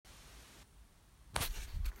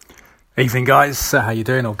Evening, guys. How you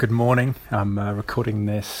doing? Or good morning. I'm recording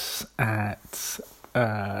this at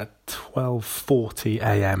 12:40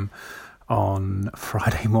 a.m. on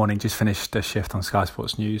Friday morning. Just finished a shift on Sky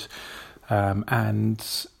Sports News, and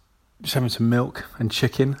just having some milk and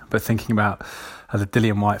chicken. But thinking about the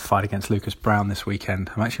Dillian Whyte fight against Lucas Browne this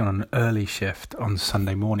weekend. I'm actually on an early shift on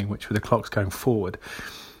Sunday morning, which with the clocks going forward,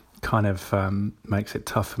 kind of makes it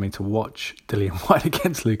tough for me to watch Dillian Whyte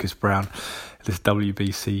against Lucas Browne, this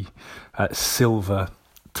WBC silver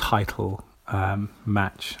title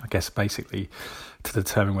match, I guess basically to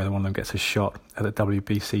determine whether one of them gets a shot at the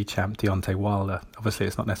WBC champ Deontay Wilder. Obviously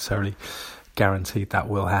it's not necessarily guaranteed that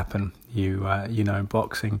will happen, you know, in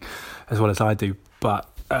boxing as well as I do, but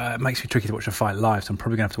it makes me tricky to watch a fight live, so I'm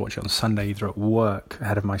probably going to have to watch it on Sunday either at work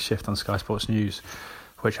ahead of my shift on Sky Sports News,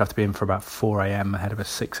 which I have to be in for about 4 a.m. ahead of a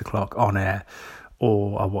 6 o'clock on air,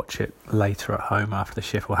 or I'll watch it later at home after the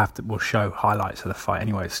shift. We'll show highlights of the fight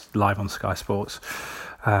anyway. It's live on Sky Sports.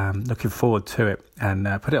 Looking forward to it, and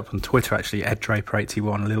put it up on Twitter actually, Ed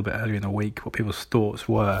Draper81, a little bit earlier in the week, what people's thoughts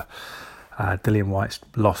were. Dillian Whyte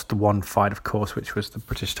lost the one fight, of course, which was the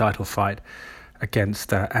British title fight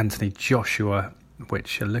against Anthony Joshua,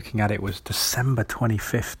 which looking at it was December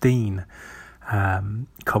 2015.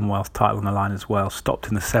 Commonwealth title on the line as well. Stopped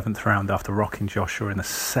in the 7th round after rocking Joshua in the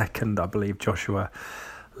 2nd. I believe Joshua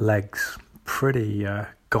legs pretty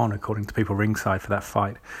gone, according to people ringside, for that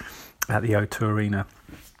fight at the O2 Arena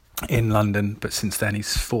in London. But since then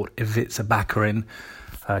he's fought Ivica Bakarin,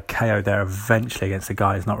 KO there eventually against a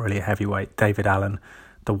guy who's not really a heavyweight, David Allen,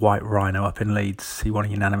 the White Rhino up in Leeds. He won a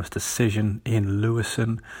unanimous decision. Ian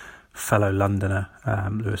Lewison, fellow Londoner.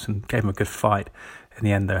 Lewison gave him a good fight. In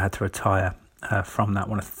the end, though, had to retire from that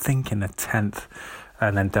one, I think in the 10th.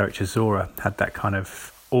 And then Derek Chisora had that kind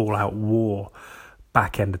of all-out war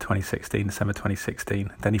back end of 2016, December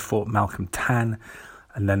 2016. Then he fought Malcolm Tan,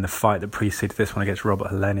 and then the fight that preceded this one against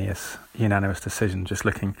Robert Helenius, unanimous decision. Just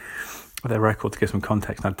looking at their record to give some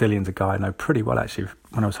context. Now, Dillian's a guy I know pretty well, actually.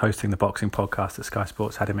 When I was hosting the boxing podcast at Sky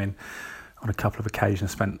Sports, had him in on a couple of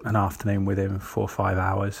occasions, spent an afternoon with him, 4 or 5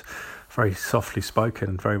 hours. Very softly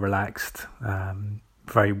spoken, very relaxed,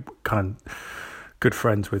 very kind of good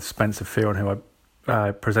friends with Spencer Fearon, who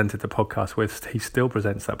I presented the podcast with. He still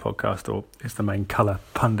presents that podcast, or is the main colour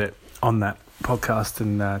pundit on that podcast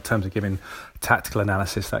in terms of giving tactical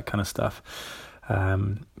analysis, that kind of stuff.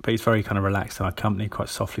 But he's very kind of relaxed in our company, quite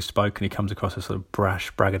softly spoken. He comes across as sort of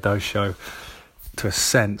brash, braggadocio to a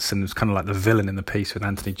sense, and it's kind of like the villain in the piece with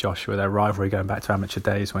Anthony Joshua, their rivalry going back to amateur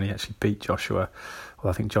days when he actually beat Joshua.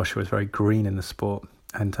 Well, I think Joshua was very green in the sport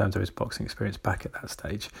in terms of his boxing experience back at that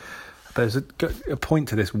stage. But there's a point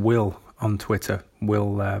to this Will on Twitter,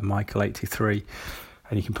 Will Michael83,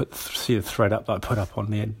 and you can see the thread up that I put up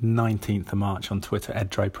on the 19th of March on Twitter,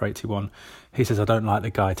 Ed Draper81. He says, I don't like the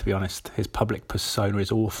guy, to be honest. His public persona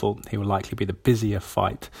is awful. He will likely be the busier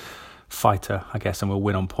fighter, I guess, and will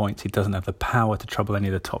win on points. He doesn't have the power to trouble any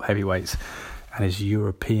of the top heavyweights, and his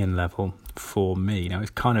European level for me. Now, he's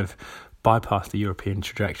kind of bypassed the European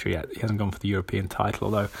trajectory yet. He hasn't gone for the European title,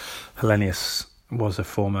 although Helenius was a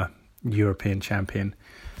former European champion,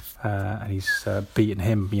 and he's beaten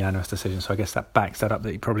him unanimous decision. So I guess that backs that up,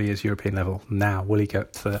 that he probably is European level now. Will he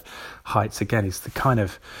get to the heights again? He's the kind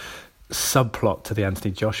of subplot to the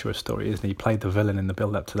Anthony Joshua story, isn't he? He played the villain in the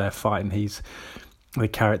build-up to their fight, and he's the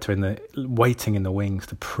character in the waiting in the wings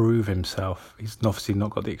to prove himself. He's obviously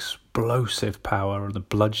not got the explosive power or the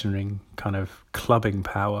bludgeoning kind of clubbing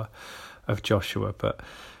power of Joshua, but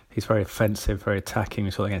he's very offensive, very attacking.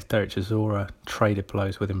 We saw that against Derek Chisora, traded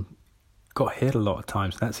blows with him, got hit a lot of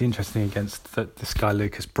times. And that's the interesting thing against this guy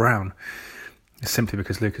Lucas Browne, is simply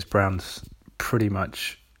because Lucas Browne's pretty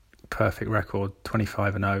much perfect record,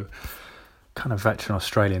 25-0, kind of veteran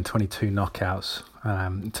Australian, 22 knockouts.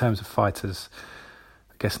 In terms of fighters,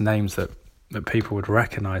 I guess names that people would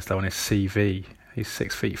recognise though on his CV, he's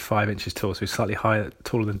 6 feet 5 inches tall, so he's slightly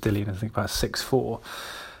taller than Dillian, I think about 6'4".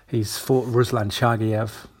 He's fought Ruslan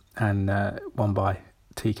Chagayev and won by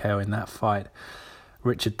TKO in that fight.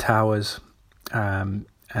 Richard Towers, and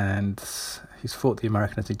he's fought the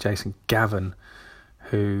American, I think, Jason Gavin,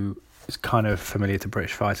 who is kind of familiar to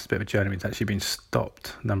British fighters, a bit of a journeyman. He's actually been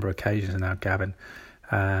stopped a number of occasions now, Gavin.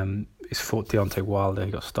 He's fought Deontay Wilder,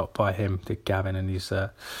 he got stopped by him, did Gavin, and he's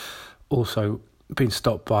also been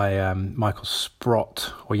stopped by Michael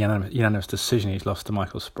Sprott, or unanimous decision. He's lost to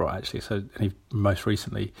Michael Sprott, actually. So, and he most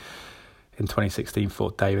recently, in 2016,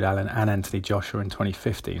 fought David Allen and Anthony Joshua in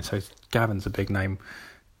 2015. So Gavin's a big name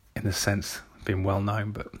in the sense, being well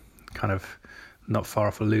known, but kind of not far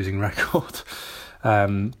off a losing record.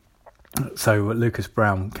 So Lucas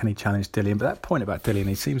Browne, can he challenge Dillian? But that point about Dillian,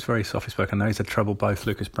 he seems very softly spoken. I know he's had trouble. Both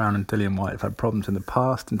Lucas Browne and Dillian Whyte have had problems in the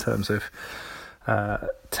past in terms of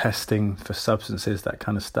testing for substances, that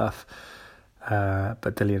kind of stuff.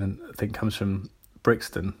 But Dillian, I think, comes from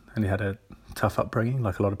Brixton, and he had a tough upbringing,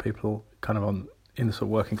 like a lot of people kind of in the sort of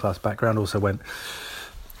working class background. Also went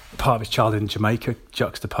part of his childhood in Jamaica,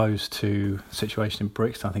 juxtaposed to the situation in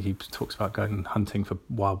Brixton. I think he talks about going hunting for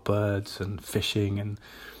wild birds and fishing and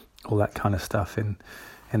all that kind of stuff in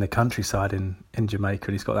the countryside in Jamaica.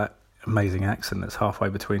 And he's got that amazing accent that's halfway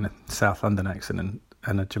between a South London accent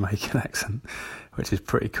and a Jamaican accent, which is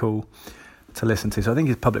pretty cool to listen to. So I think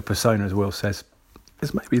his public persona, as Will says,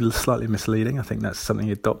 is maybe slightly misleading. I think that's something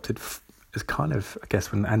he adopted as kind of, I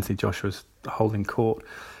guess, when Anthony Joshua's holding court,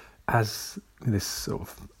 as this sort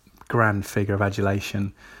of grand figure of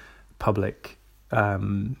adulation, public,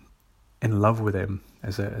 in love with him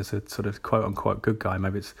as a sort of quote unquote good guy.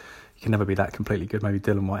 Maybe he can never be that completely good. Maybe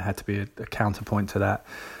Dillian Whyte had to be a counterpoint to that,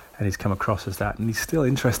 and he's come across as that. And he's still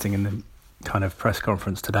interesting in the kind of press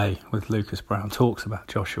conference today with Lucas Browne, talks about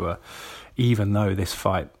Joshua, even though this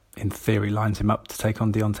fight in theory lines him up to take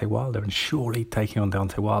on Deontay Wilder, and surely taking on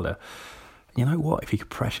Deontay Wilder, you know what, if he could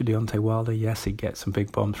pressure Deontay Wilder, yes, he'd get some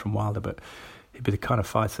big bombs from Wilder, but he'd be the kind of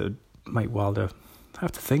fighter that would make Wilder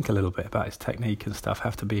have to think a little bit about his technique and stuff,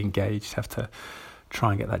 have to be engaged, have to try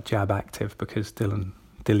and get that jab active, because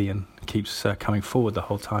Dillian keeps coming forward the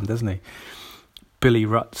whole time, doesn't he? Billy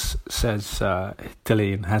Rutz says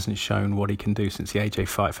Dillian hasn't shown what he can do since the AJ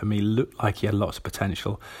fight. For me, looked like he had lots of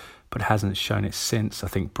potential, but hasn't shown it since. I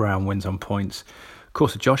think Browne wins on points. Of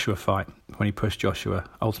course, the Joshua fight, when he pushed Joshua,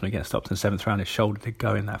 ultimately getting stopped in the 7th round, his shoulder did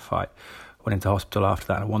go in that fight. Went into hospital after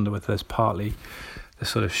that, and I wonder whether there's partly the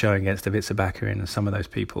sort of showing against Ivica Bakarin and some of those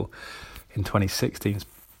people in 2016 is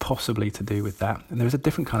possibly to do with that. And there's a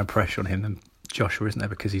different kind of pressure on him than Joshua, isn't there?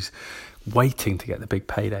 Because he's waiting to get the big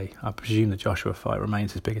payday. I presume the Joshua fight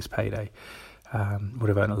remains his biggest payday. Would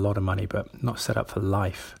have earned a lot of money, but not set up for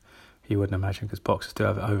life, you wouldn't imagine, because boxers do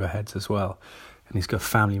have overheads as well. And he's got a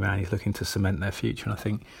family man, he's looking to cement their future. And I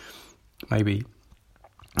think maybe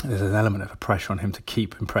there's an element of a pressure on him to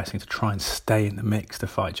keep impressing, to try and stay in the mix to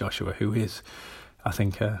fight Joshua, who is, I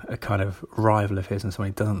think, a kind of rival of his and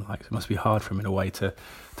someone he doesn't like. So it must be hard for him in a way to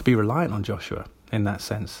be reliant on Joshua in that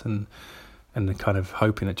sense, and the kind of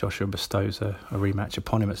hoping that Joshua bestows a rematch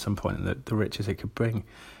upon him at some point, and the riches it could bring.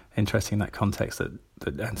 Interesting in that context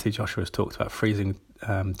that Anthony Joshua has talked about freezing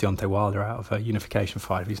Deontay Wilder out of a unification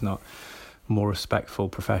fight if he's not more respectful,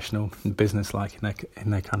 professional and business-like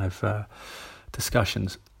in their kind of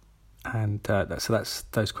discussions. And so that's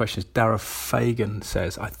those questions. Dara Fagan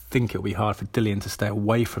says, I think it'll be hard for Dillian to stay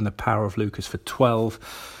away from the power of Lucas for 12,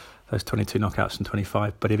 those 22 knockouts and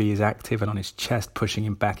 25, but if he is active and on his chest pushing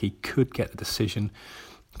him back, he could get the decision.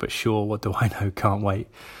 But sure, what do I know? Can't wait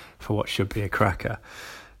for what should be a cracker.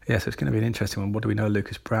 Yeah, so it's going to be an interesting one. What do we know?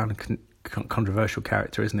 Lucas Browne, controversial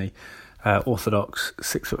character, isn't he? Orthodox,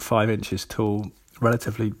 6'5" tall,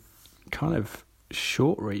 relatively kind of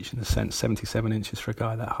short reach in the sense, 77 inches for a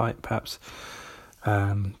guy that height, perhaps.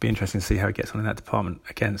 Be interesting to see how he gets on in that department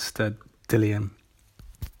against Dillian.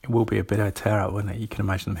 It will be a bit of a tear out, wouldn't it? You can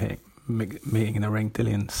imagine them meeting in the ring.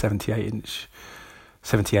 Dillian,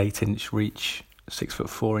 78 inch reach,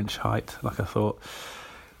 6'4" height. Like I thought,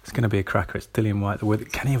 it's going to be a cracker. It's Dillian Whyte.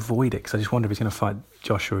 Can he avoid it? Because I just wonder if he's going to fight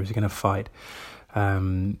Joshua. Is he going to fight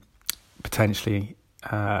potentially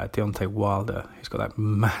Deontay Wilder, who's got that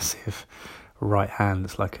massive right hand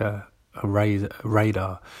that's like a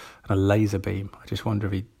radar and a laser beam. I just wonder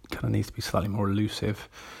if he kind of needs to be slightly more elusive,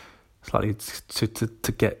 slightly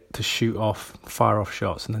to get to shoot off, fire off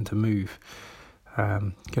shots and then to move.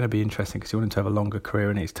 Going to be interesting because you want him to have a longer career,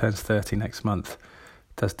 and he turns 30 next month,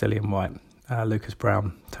 does Dillian Whyte. Lucas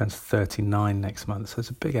Browne turns 39 next month, so there's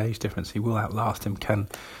a big age difference. He will outlast him, can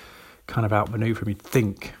kind of outmaneuver him, you'd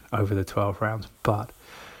think, over the 12 rounds. But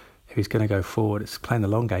if he's going to go forward, it's playing the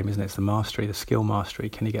long game, isn't it? It's the mastery, the skill mastery.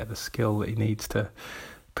 Can he get the skill that he needs to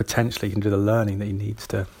potentially, can do the learning that he needs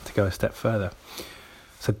to go a step further?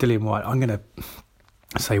 So Dillian Whyte, I'm going to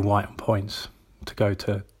say Whyte on points to go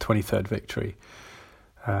to 23rd victory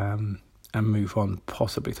and move on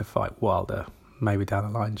possibly to fight Wilder. Maybe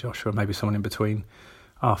down the line, Joshua, maybe someone in between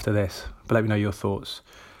after this. But let me know your thoughts.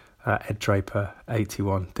 Ed Draper,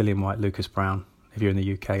 81, Dillian Whyte, Lucas Browne. If you're in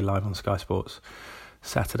the UK, live on Sky Sports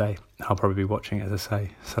Saturday. I'll probably be watching it, as I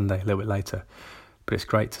say, Sunday, a little bit later. But it's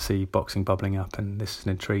great to see boxing bubbling up, and this is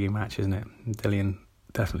an intriguing match, isn't it? Dillian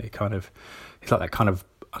definitely he's like that kind of,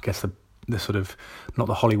 I guess, the sort of, not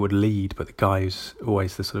the Hollywood lead, but the guy who's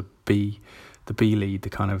always the sort of the B lead, the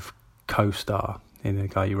kind of co-star in a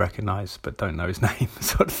guy you recognise but don't know his name,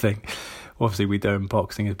 sort of thing. Obviously, we do in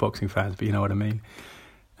boxing as boxing fans, but you know what I mean.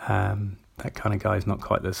 That kind of guy is not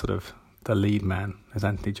quite the sort of the lead man as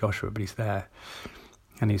Anthony Joshua, but he's there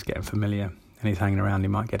and he's getting familiar and he's hanging around. He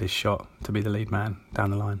might get his shot to be the lead man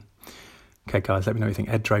down the line. Okay, guys, let me know what you think.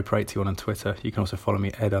 Ed Draper81 on Twitter. You can also follow me,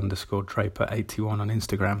 Ed_Draper81 on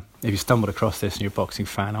Instagram. If you stumbled across this and you're a boxing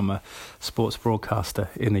fan, I'm a sports broadcaster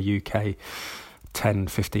in the UK. 10,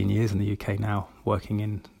 15 years in the UK now, working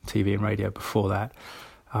in TV and radio. Before that,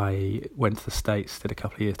 I went to the States, did a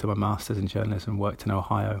couple of years, did my Masters in journalism, worked in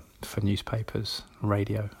Ohio for newspapers,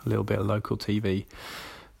 radio, a little bit of local TV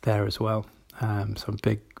there as well. So I'm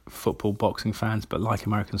big football, boxing fans, but like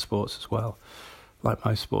American sports as well, like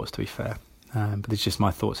most sports, to be fair. But it's just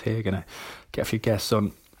my thoughts here. Going to get a few guests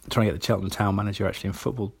on, trying to get the Cheltenham town manager, actually in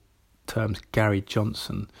football terms, Gary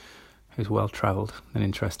Johnson, who's well-travelled, an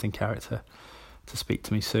interesting character, to speak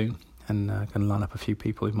to me soon. And going to line up a few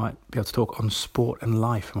people who might be able to talk on sport and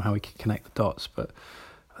life and how we can connect the dots. But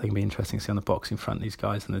I think it'll be interesting to see on the boxing front these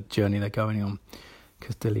guys and the journey they're going on,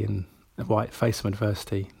 because Dillian Whyte faced some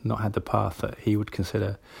adversity, not had the path that he would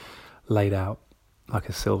consider laid out like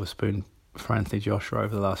a silver spoon for Anthony Joshua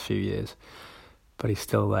over the last few years. But he's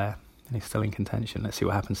still there and he's still in contention. Let's see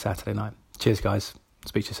what happens Saturday night. Cheers, guys.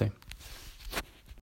 Speak to you soon.